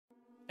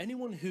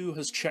Anyone who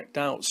has checked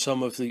out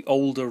some of the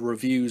older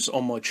reviews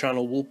on my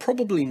channel will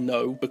probably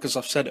know, because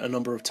I've said it a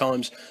number of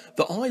times,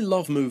 that I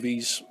love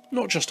movies,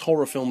 not just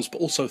horror films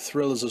but also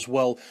thrillers as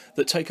well,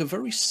 that take a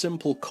very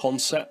simple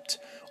concept,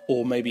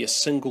 or maybe a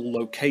single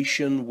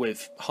location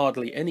with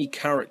hardly any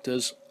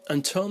characters,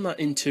 and turn that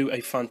into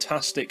a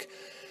fantastic,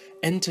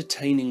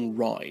 entertaining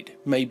ride.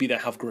 Maybe they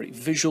have great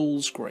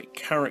visuals, great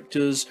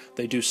characters,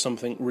 they do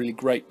something really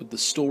great with the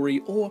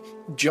story, or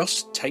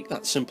just take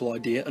that simple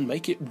idea and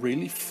make it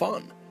really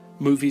fun.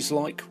 Movies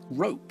like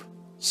Rope,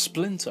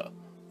 Splinter,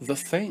 The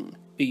Thing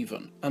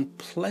even, and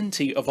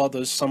plenty of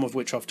others, some of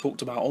which I've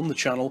talked about on the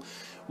channel,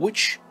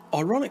 which,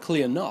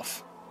 ironically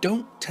enough,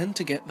 don't tend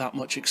to get that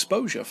much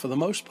exposure for the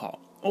most part.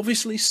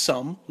 Obviously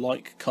some,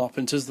 like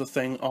Carpenter's The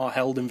Thing, are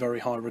held in very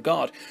high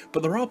regard,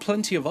 but there are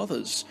plenty of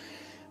others,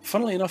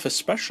 funnily enough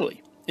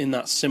especially in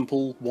that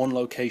simple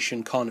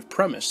one-location kind of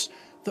premise,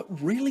 that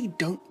really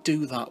don't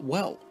do that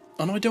well.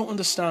 And I don't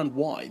understand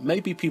why.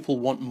 Maybe people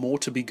want more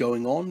to be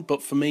going on,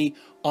 but for me,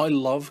 I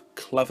love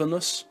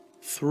cleverness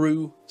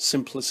through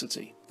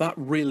simplicity. That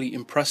really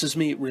impresses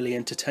me, it really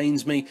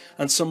entertains me,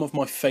 and some of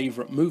my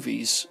favourite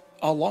movies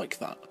are like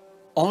that.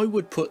 I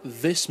would put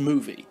this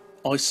movie,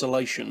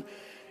 Isolation,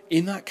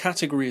 in that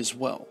category as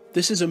well.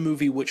 This is a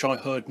movie which I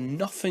heard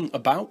nothing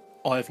about.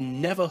 I've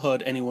never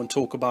heard anyone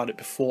talk about it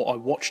before I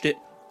watched it.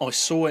 I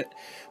saw it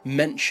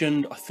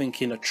mentioned, I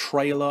think, in a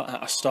trailer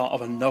at the start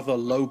of another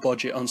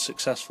low-budget,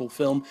 unsuccessful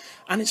film,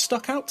 and it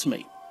stuck out to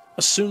me.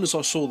 As soon as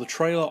I saw the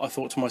trailer, I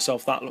thought to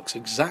myself, that looks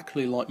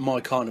exactly like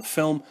my kind of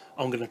film,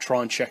 I'm going to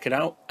try and check it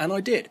out, and I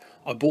did.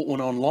 I bought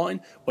one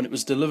online. When it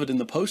was delivered in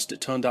the post,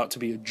 it turned out to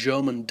be a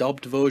German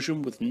dubbed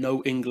version with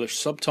no English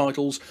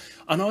subtitles,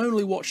 and I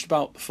only watched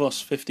about the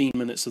first 15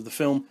 minutes of the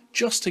film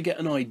just to get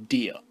an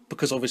idea,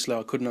 because obviously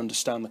I couldn't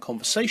understand the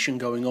conversation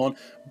going on,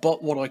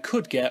 but what I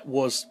could get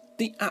was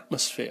the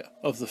atmosphere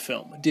of the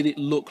film. Did it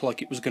look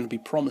like it was going to be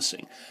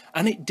promising?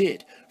 And it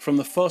did. From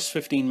the first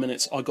 15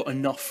 minutes, I got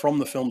enough from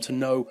the film to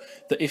know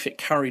that if it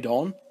carried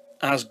on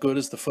as good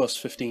as the first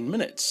 15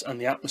 minutes,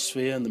 and the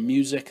atmosphere and the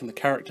music and the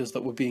characters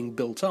that were being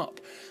built up,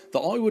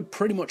 that I would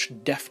pretty much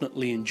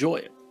definitely enjoy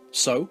it.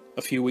 So,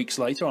 a few weeks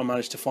later, I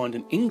managed to find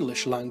an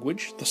English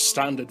language, the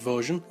standard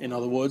version, in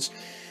other words,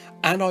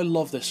 and I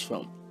love this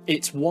film.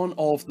 It's one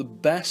of the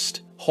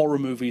best horror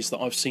movies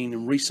that I've seen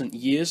in recent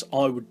years.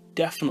 I would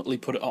definitely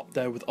put it up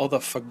there with other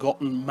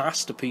forgotten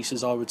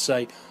masterpieces, I would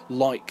say,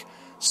 like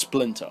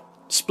Splinter.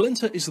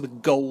 Splinter is the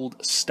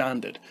gold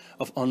standard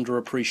of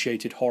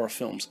underappreciated horror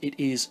films. It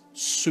is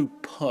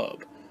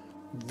superb.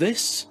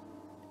 This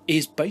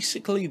is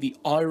basically the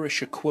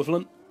Irish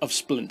equivalent of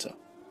Splinter.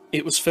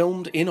 It was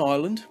filmed in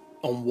Ireland,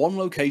 on one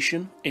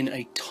location, in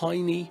a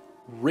tiny,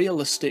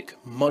 realistic,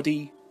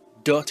 muddy,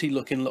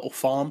 dirty-looking little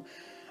farm.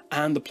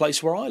 And the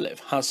place where I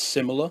live has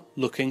similar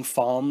looking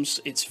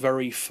farms. It's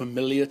very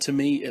familiar to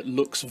me. It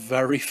looks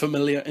very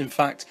familiar. In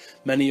fact,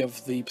 many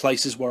of the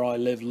places where I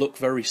live look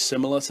very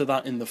similar to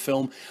that in the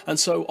film, and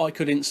so I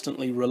could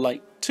instantly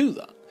relate to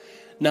that.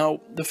 Now,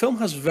 the film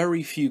has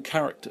very few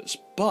characters,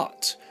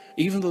 but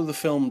even though the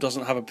film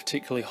doesn't have a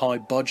particularly high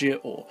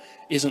budget or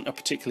isn't a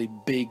particularly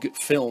big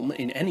film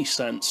in any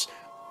sense,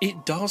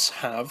 it does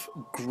have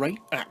great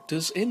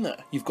actors in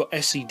there. You've got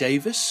Essie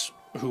Davis,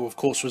 who of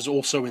course was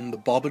also in The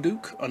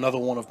Babadook, another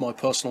one of my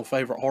personal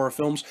favourite horror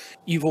films.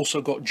 You've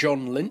also got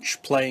John Lynch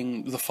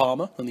playing the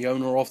farmer and the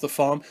owner of the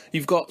farm.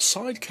 You've got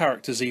side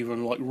characters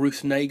even like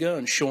Ruth Negga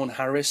and Sean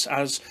Harris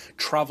as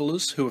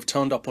travellers who have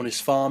turned up on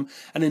his farm,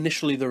 and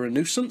initially they're a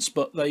nuisance,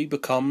 but they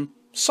become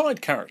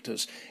side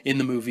characters in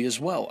the movie as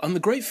well. And the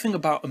great thing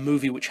about a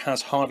movie which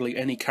has hardly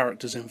any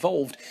characters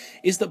involved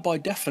is that by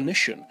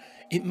definition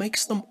it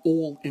makes them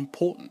all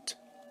important.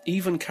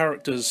 Even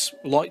characters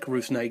like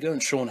Ruth Negga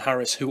and Sean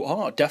Harris, who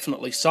are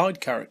definitely side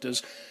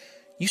characters,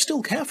 you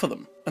still care for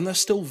them, and they're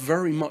still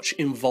very much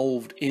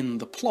involved in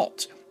the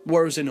plot.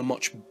 Whereas in a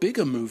much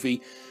bigger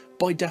movie,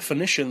 by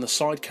definition, the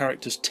side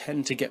characters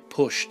tend to get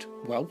pushed,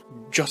 well,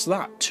 just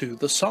that, to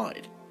the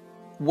side.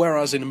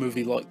 Whereas in a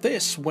movie like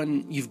this,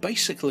 when you've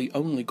basically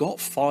only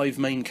got 5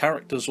 main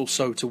characters or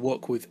so to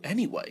work with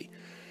anyway,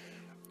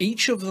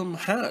 each of them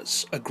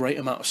has a great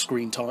amount of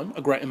screen time,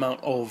 a great amount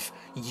of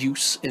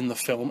use in the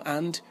film,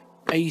 and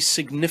a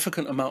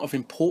significant amount of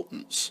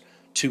importance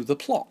to the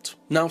plot.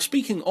 Now,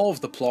 speaking of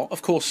the plot,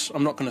 of course,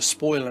 I'm not going to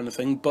spoil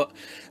anything, but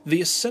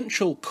the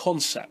essential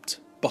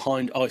concept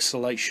behind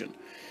Isolation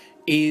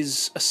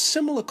is a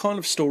similar kind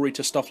of story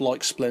to stuff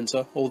like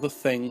Splinter or The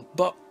Thing,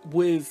 but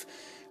with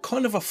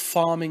kind of a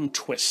farming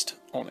twist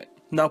on it.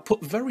 Now,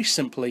 put very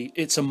simply,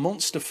 it's a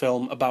monster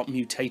film about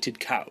mutated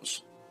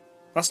cows.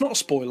 That's not a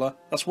spoiler,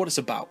 that's what it's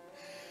about.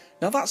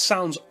 Now that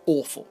sounds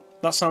awful.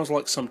 That sounds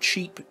like some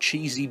cheap,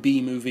 cheesy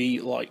B-movie,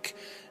 like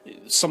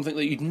something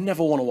that you'd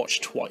never want to watch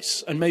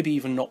twice, and maybe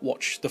even not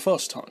watch the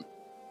first time.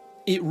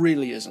 It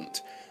really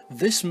isn't.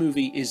 This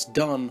movie is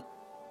done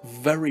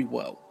very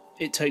well.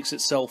 It takes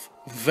itself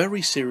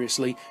very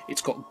seriously,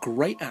 it's got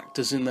great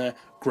actors in there,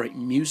 great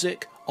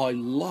music. I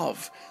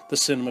love the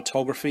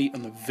cinematography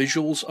and the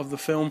visuals of the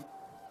film.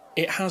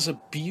 It has a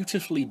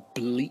beautifully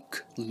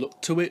bleak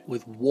look to it,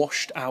 with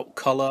washed out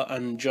colour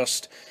and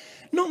just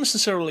not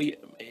necessarily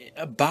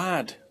a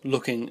bad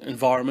looking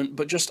environment,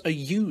 but just a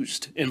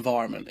used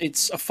environment.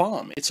 It's a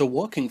farm, it's a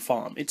working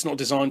farm. It's not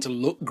designed to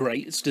look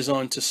great, it's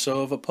designed to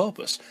serve a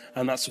purpose,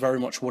 and that's very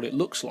much what it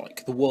looks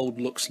like. The world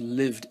looks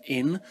lived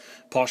in,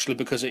 partially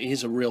because it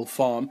is a real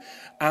farm,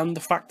 and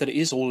the fact that it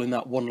is all in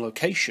that one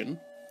location,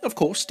 of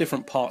course,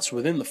 different parts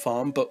within the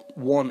farm, but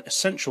one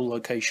essential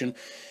location,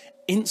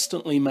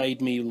 instantly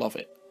made me love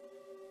it.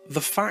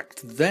 The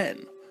fact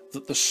then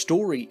that the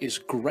story is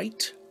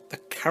great, the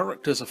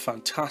characters are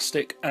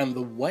fantastic, and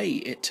the way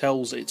it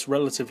tells its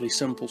relatively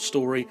simple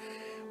story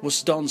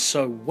was done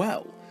so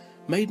well,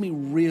 made me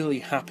really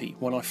happy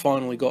when I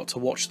finally got to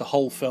watch the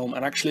whole film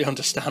and actually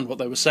understand what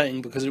they were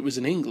saying because it was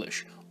in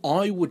English.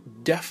 I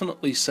would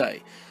definitely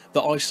say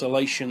that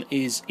Isolation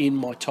is in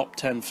my top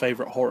 10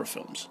 favourite horror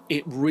films.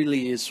 It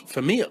really is,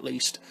 for me at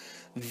least,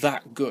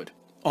 that good.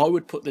 I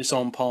would put this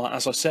on par,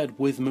 as I said,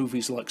 with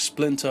movies like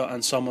Splinter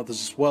and some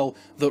others as well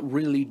that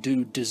really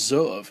do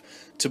deserve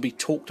to be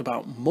talked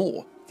about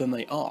more than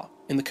they are.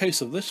 In the case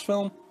of this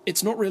film,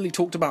 it's not really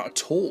talked about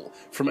at all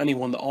from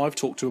anyone that I've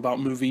talked to about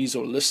movies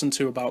or listened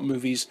to about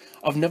movies.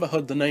 I've never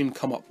heard the name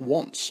come up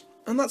once.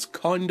 And that's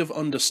kind of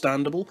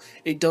understandable.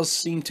 It does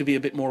seem to be a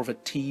bit more of a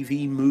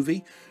TV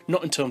movie,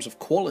 not in terms of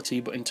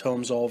quality, but in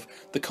terms of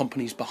the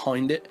companies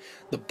behind it.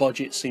 The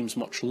budget seems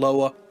much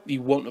lower.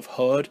 You won't have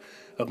heard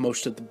of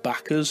most of the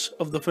backers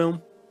of the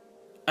film.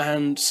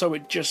 And so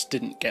it just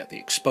didn't get the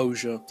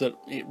exposure that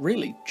it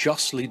really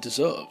justly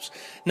deserves.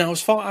 Now,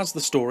 as far as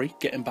the story,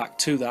 getting back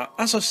to that,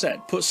 as I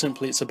said, put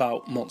simply, it's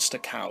about monster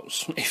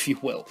cows, if you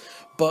will.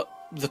 But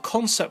the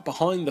concept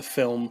behind the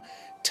film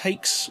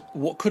takes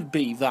what could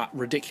be that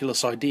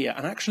ridiculous idea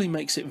and actually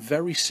makes it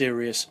very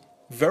serious,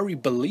 very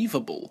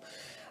believable,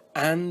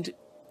 and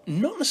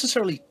not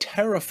necessarily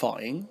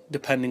terrifying,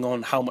 depending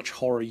on how much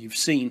horror you've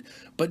seen,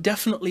 but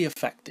definitely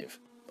effective.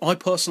 I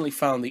personally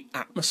found the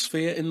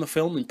atmosphere in the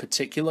film in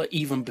particular,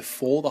 even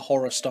before the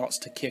horror starts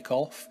to kick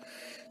off,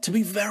 to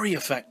be very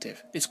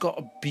effective. It's got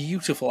a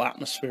beautiful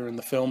atmosphere in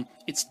the film.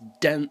 It's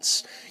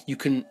dense. You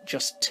can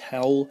just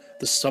tell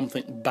there's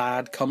something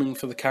bad coming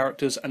for the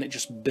characters, and it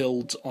just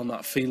builds on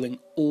that feeling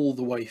all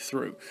the way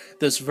through.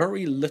 There's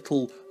very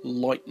little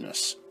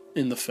lightness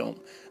in the film.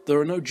 There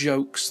are no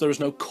jokes. There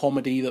is no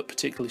comedy that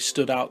particularly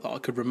stood out that I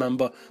could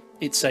remember.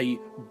 It's a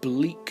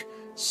bleak,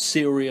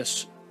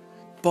 serious,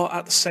 but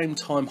at the same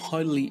time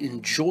highly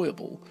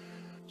enjoyable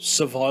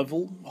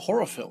survival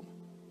horror film.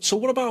 So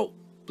what about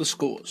the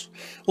scores?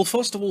 Well,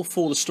 first of all,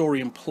 for the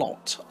story and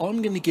plot,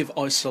 I'm going to give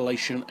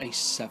Isolation a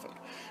 7,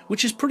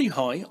 which is pretty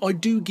high. I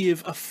do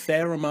give a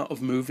fair amount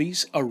of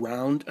movies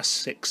around a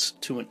 6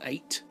 to an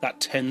 8. That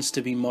tends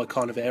to be my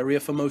kind of area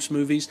for most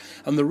movies,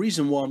 and the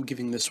reason why I'm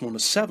giving this one a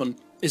 7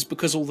 is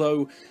because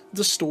although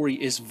the story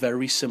is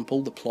very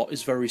simple, the plot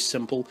is very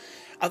simple,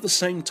 at the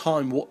same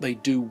time what they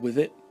do with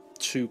it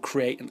to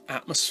create an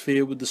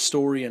atmosphere with the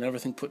story and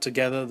everything put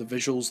together, the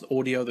visuals, the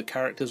audio, the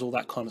characters, all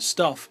that kind of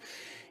stuff,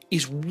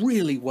 is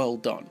really well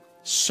done.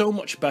 So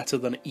much better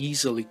than it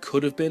easily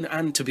could have been,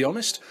 and to be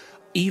honest,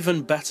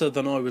 even better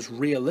than I was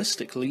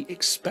realistically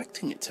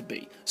expecting it to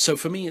be. So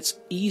for me, it's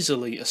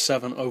easily a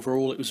 7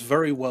 overall. It was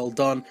very well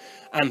done,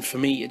 and for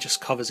me, it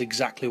just covers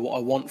exactly what I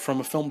want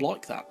from a film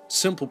like that.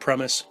 Simple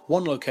premise,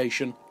 one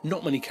location,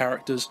 not many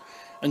characters,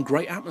 and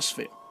great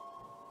atmosphere.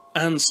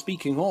 And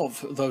speaking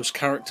of those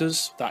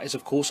characters, that is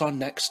of course our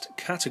next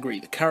category.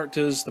 The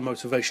characters, the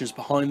motivations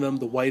behind them,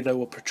 the way they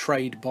were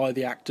portrayed by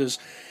the actors.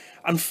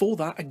 And for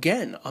that,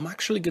 again, I'm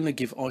actually going to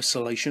give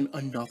Isolation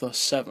another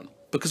 7.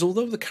 Because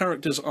although the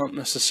characters aren't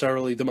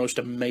necessarily the most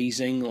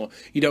amazing, or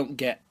you don't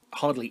get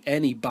hardly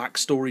any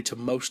backstory to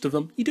most of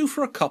them, you do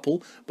for a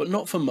couple, but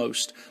not for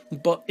most.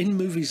 But in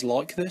movies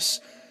like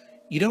this,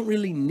 you don't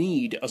really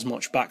need as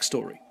much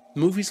backstory.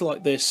 Movies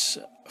like this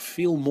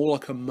feel more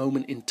like a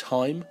moment in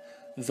time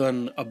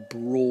than a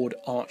broad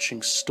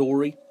arching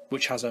story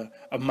which has a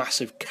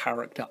massive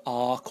character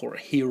arc or a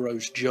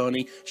hero's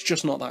journey. It's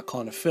just not that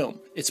kind of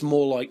film. It's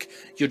more like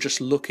you're just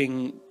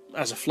looking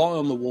as a fly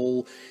on the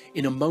wall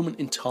in a moment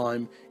in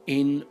time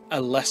in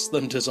a less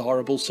than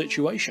desirable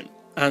situation.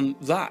 And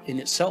that in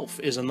itself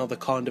is another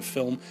kind of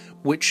film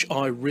which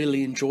I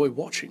really enjoy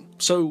watching.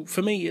 So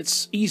for me,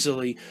 it's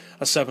easily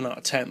a 7 out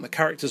of 10. The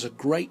characters are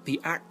great, the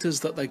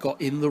actors that they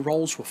got in the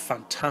roles were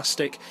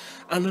fantastic,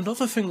 and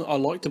another thing that I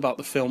liked about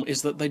the film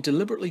is that they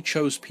deliberately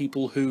chose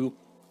people who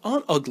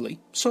aren't ugly,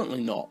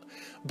 certainly not,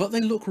 but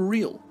they look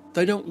real.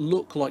 They don't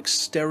look like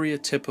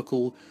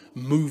stereotypical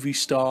movie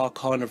star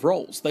kind of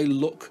roles. They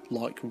look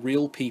like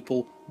real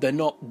people. They're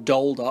not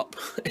dolled up,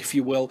 if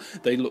you will.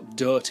 They look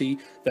dirty.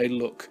 They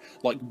look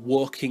like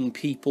working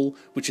people,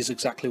 which is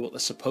exactly what they're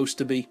supposed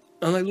to be.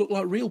 And they look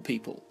like real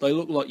people. They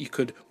look like you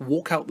could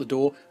walk out the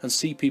door and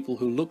see people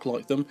who look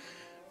like them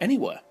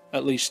anywhere,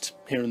 at least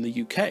here in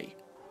the UK.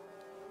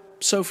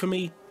 So for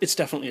me, it's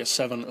definitely a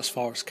 7 as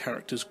far as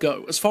characters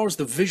go. As far as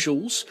the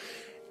visuals,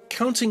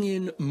 counting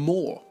in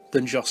more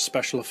than just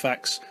special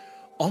effects,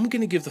 I'm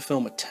going to give the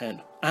film a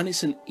 10, and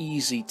it's an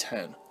easy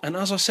 10. And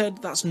as I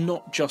said, that's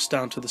not just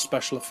down to the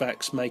special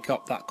effects,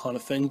 makeup, that kind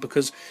of thing,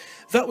 because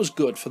that was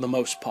good for the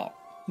most part.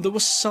 There were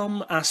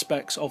some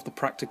aspects of the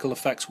practical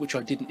effects which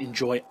I didn't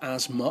enjoy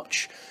as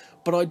much,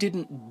 but I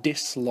didn't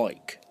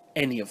dislike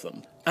any of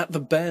them. At the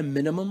bare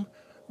minimum,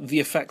 the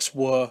effects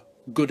were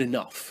good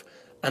enough,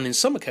 and in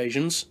some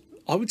occasions,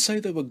 I would say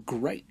they were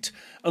great.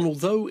 And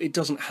although it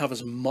doesn't have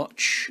as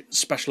much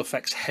special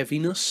effects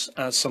heaviness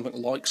as something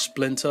like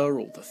Splinter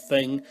or The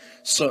Thing,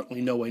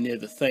 certainly nowhere near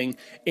The Thing,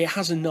 it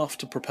has enough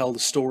to propel the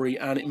story,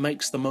 and it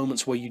makes the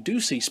moments where you do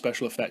see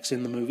special effects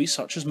in the movie,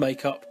 such as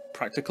makeup,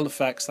 practical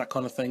effects, that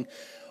kind of thing,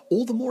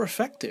 all the more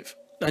effective.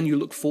 And you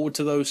look forward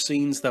to those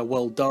scenes, they're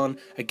well done.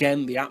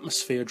 Again, the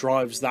atmosphere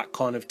drives that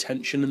kind of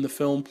tension in the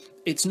film.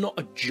 It's not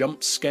a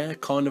jump scare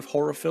kind of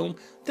horror film.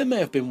 There may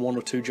have been one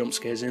or two jump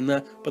scares in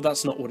there, but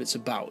that's not what it's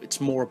about. It's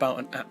more about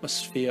an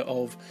atmosphere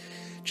of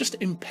just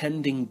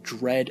impending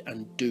dread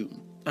and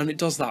doom. And it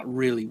does that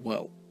really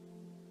well.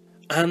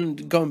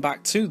 And going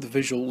back to the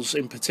visuals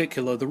in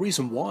particular, the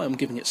reason why I'm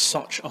giving it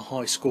such a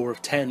high score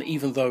of 10,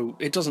 even though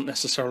it doesn't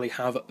necessarily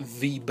have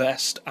the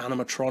best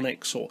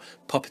animatronics or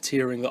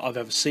puppeteering that I've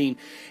ever seen,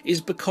 is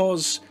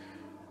because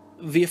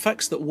the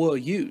effects that were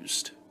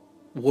used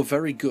were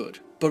very good,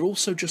 but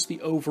also just the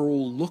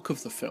overall look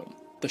of the film.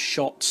 The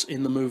shots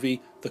in the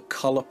movie, the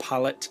colour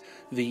palette,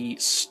 the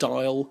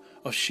style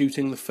of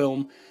shooting the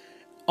film.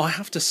 I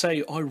have to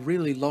say, I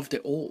really loved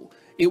it all.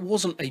 It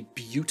wasn't a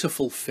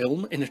beautiful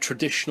film in a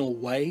traditional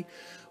way,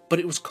 but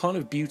it was kind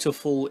of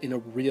beautiful in a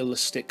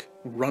realistic,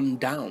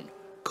 run-down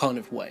kind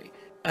of way.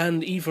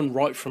 And even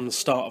right from the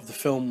start of the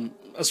film,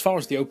 as far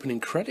as the opening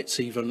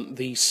credits even,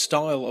 the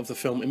style of the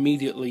film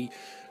immediately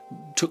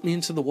took me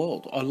into the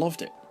world. I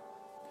loved it.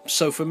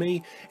 So for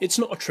me, it's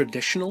not a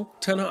traditional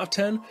 10 out of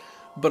 10,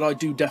 but I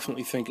do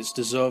definitely think it's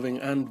deserving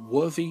and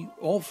worthy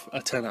of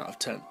a 10 out of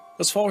 10.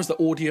 As far as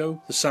the audio,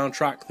 the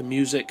soundtrack, the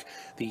music,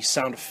 the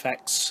sound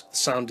effects, the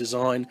sound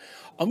design,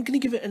 I'm going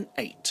to give it an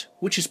 8,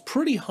 which is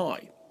pretty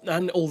high.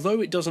 And although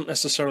it doesn't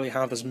necessarily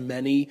have as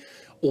many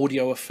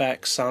audio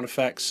effects, sound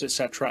effects,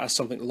 etc. as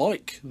something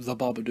like The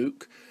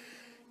Babadook,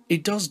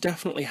 it does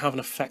definitely have an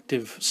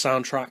effective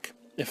soundtrack,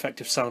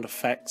 effective sound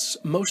effects.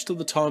 Most of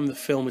the time the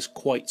film is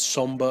quite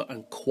somber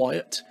and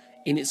quiet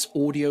in its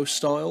audio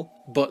style,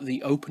 but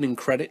the opening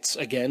credits,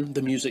 again,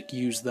 the music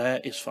used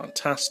there is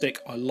fantastic.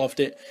 I loved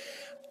it.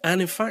 And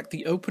in fact,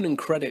 the opening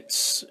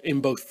credits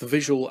in both the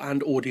visual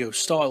and audio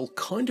style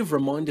kind of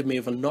reminded me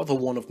of another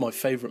one of my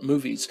favourite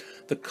movies,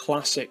 the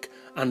classic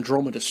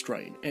Andromeda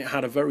Strain. It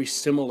had a very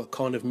similar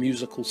kind of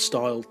musical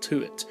style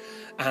to it,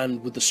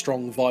 and with the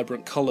strong,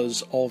 vibrant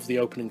colours of the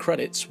opening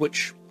credits,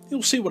 which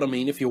you'll see what I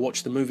mean if you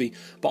watch the movie,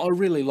 but I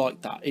really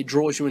like that. It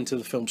draws you into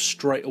the film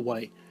straight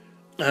away.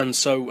 And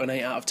so an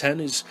 8 out of 10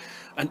 is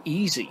an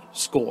easy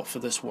score for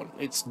this one.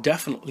 It's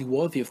definitely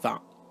worthy of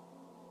that.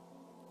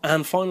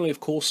 And finally,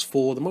 of course,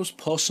 for the most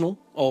personal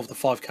of the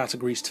 5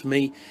 categories to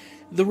me,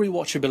 the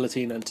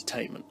rewatchability and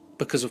entertainment.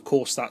 Because, of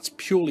course, that's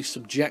purely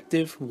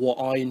subjective. What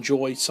I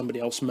enjoy, somebody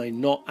else may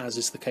not, as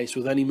is the case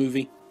with any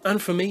movie. And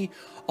for me,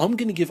 I'm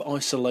going to give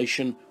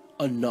Isolation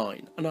a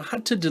 9. And I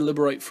had to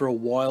deliberate for a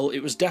while. It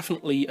was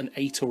definitely an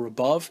 8 or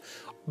above.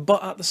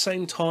 But at the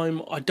same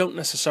time, I don't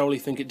necessarily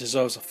think it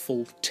deserves a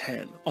full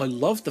 10. I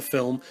love the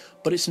film,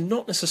 but it's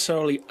not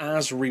necessarily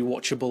as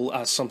rewatchable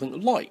as something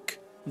like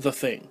The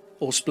Thing,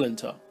 or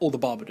Splinter, or The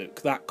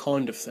Babadook, that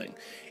kind of thing.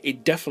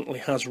 It definitely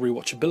has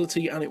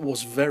rewatchability, and it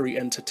was very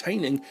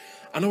entertaining,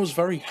 and I was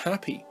very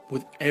happy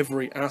with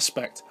every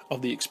aspect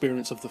of the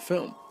experience of the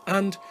film.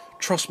 And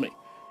trust me,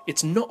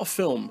 it's not a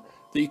film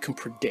that you can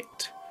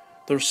predict.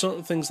 There are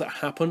certain things that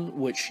happen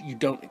which you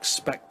don't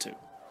expect to.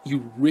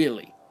 You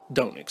really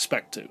don't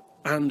expect to.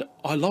 And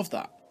I love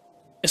that.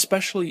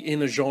 Especially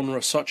in a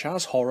genre such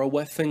as horror,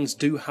 where things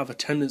do have a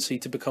tendency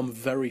to become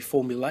very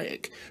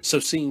formulaic. So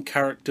seeing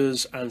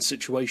characters and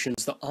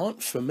situations that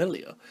aren't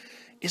familiar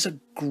is a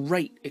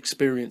great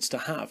experience to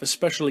have,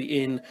 especially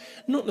in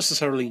not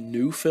necessarily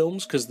new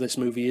films, because this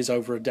movie is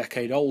over a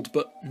decade old,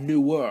 but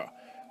newer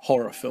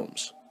horror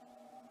films.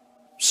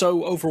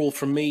 So overall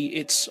from me,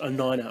 it's a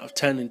 9 out of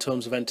 10 in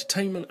terms of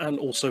entertainment, and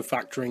also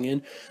factoring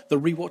in the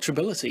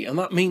rewatchability. And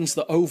that means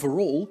that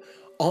overall,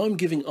 I'm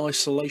giving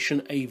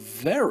Isolation a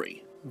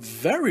very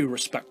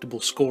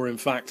respectable score, in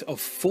fact, of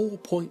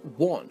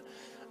 4.1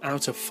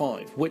 out of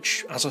 5,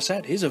 which, as I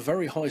said, is a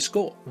very high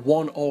score.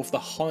 One of the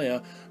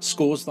higher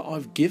scores that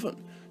I've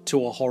given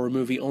to a horror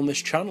movie on this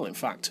channel, in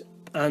fact.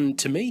 And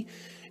to me,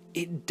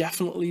 it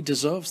definitely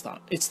deserves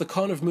that. It's the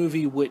kind of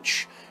movie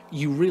which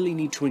you really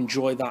need to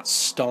enjoy that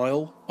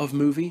style of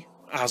movie,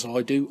 as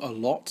I do a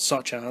lot,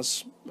 such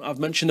as, I've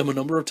mentioned them a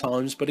number of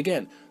times, but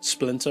again,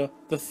 Splinter,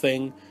 The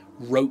Thing,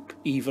 Rope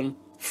even,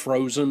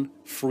 Frozen,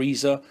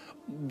 Freezer,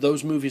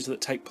 those movies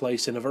that take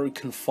place in a very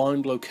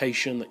confined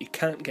location that you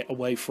can't get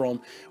away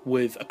from,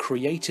 with a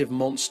creative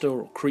monster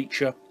or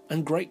creature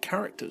and great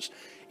characters.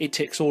 It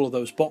ticks all of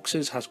those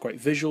boxes, has great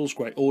visuals,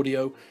 great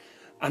audio,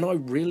 and I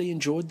really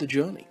enjoyed the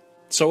journey.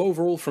 So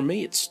overall for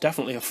me, it's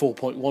definitely a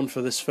 4.1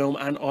 for this film,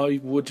 and I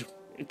would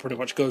it pretty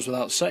much goes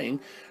without saying,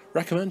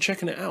 recommend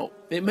checking it out.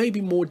 It may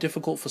be more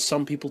difficult for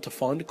some people to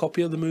find a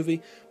copy of the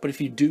movie, but if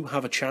you do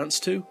have a chance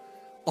to,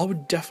 I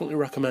would definitely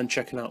recommend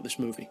checking out this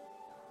movie.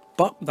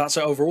 But that's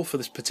it overall for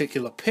this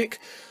particular pick.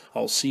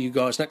 I'll see you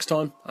guys next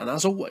time, and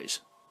as always,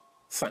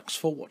 thanks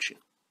for watching.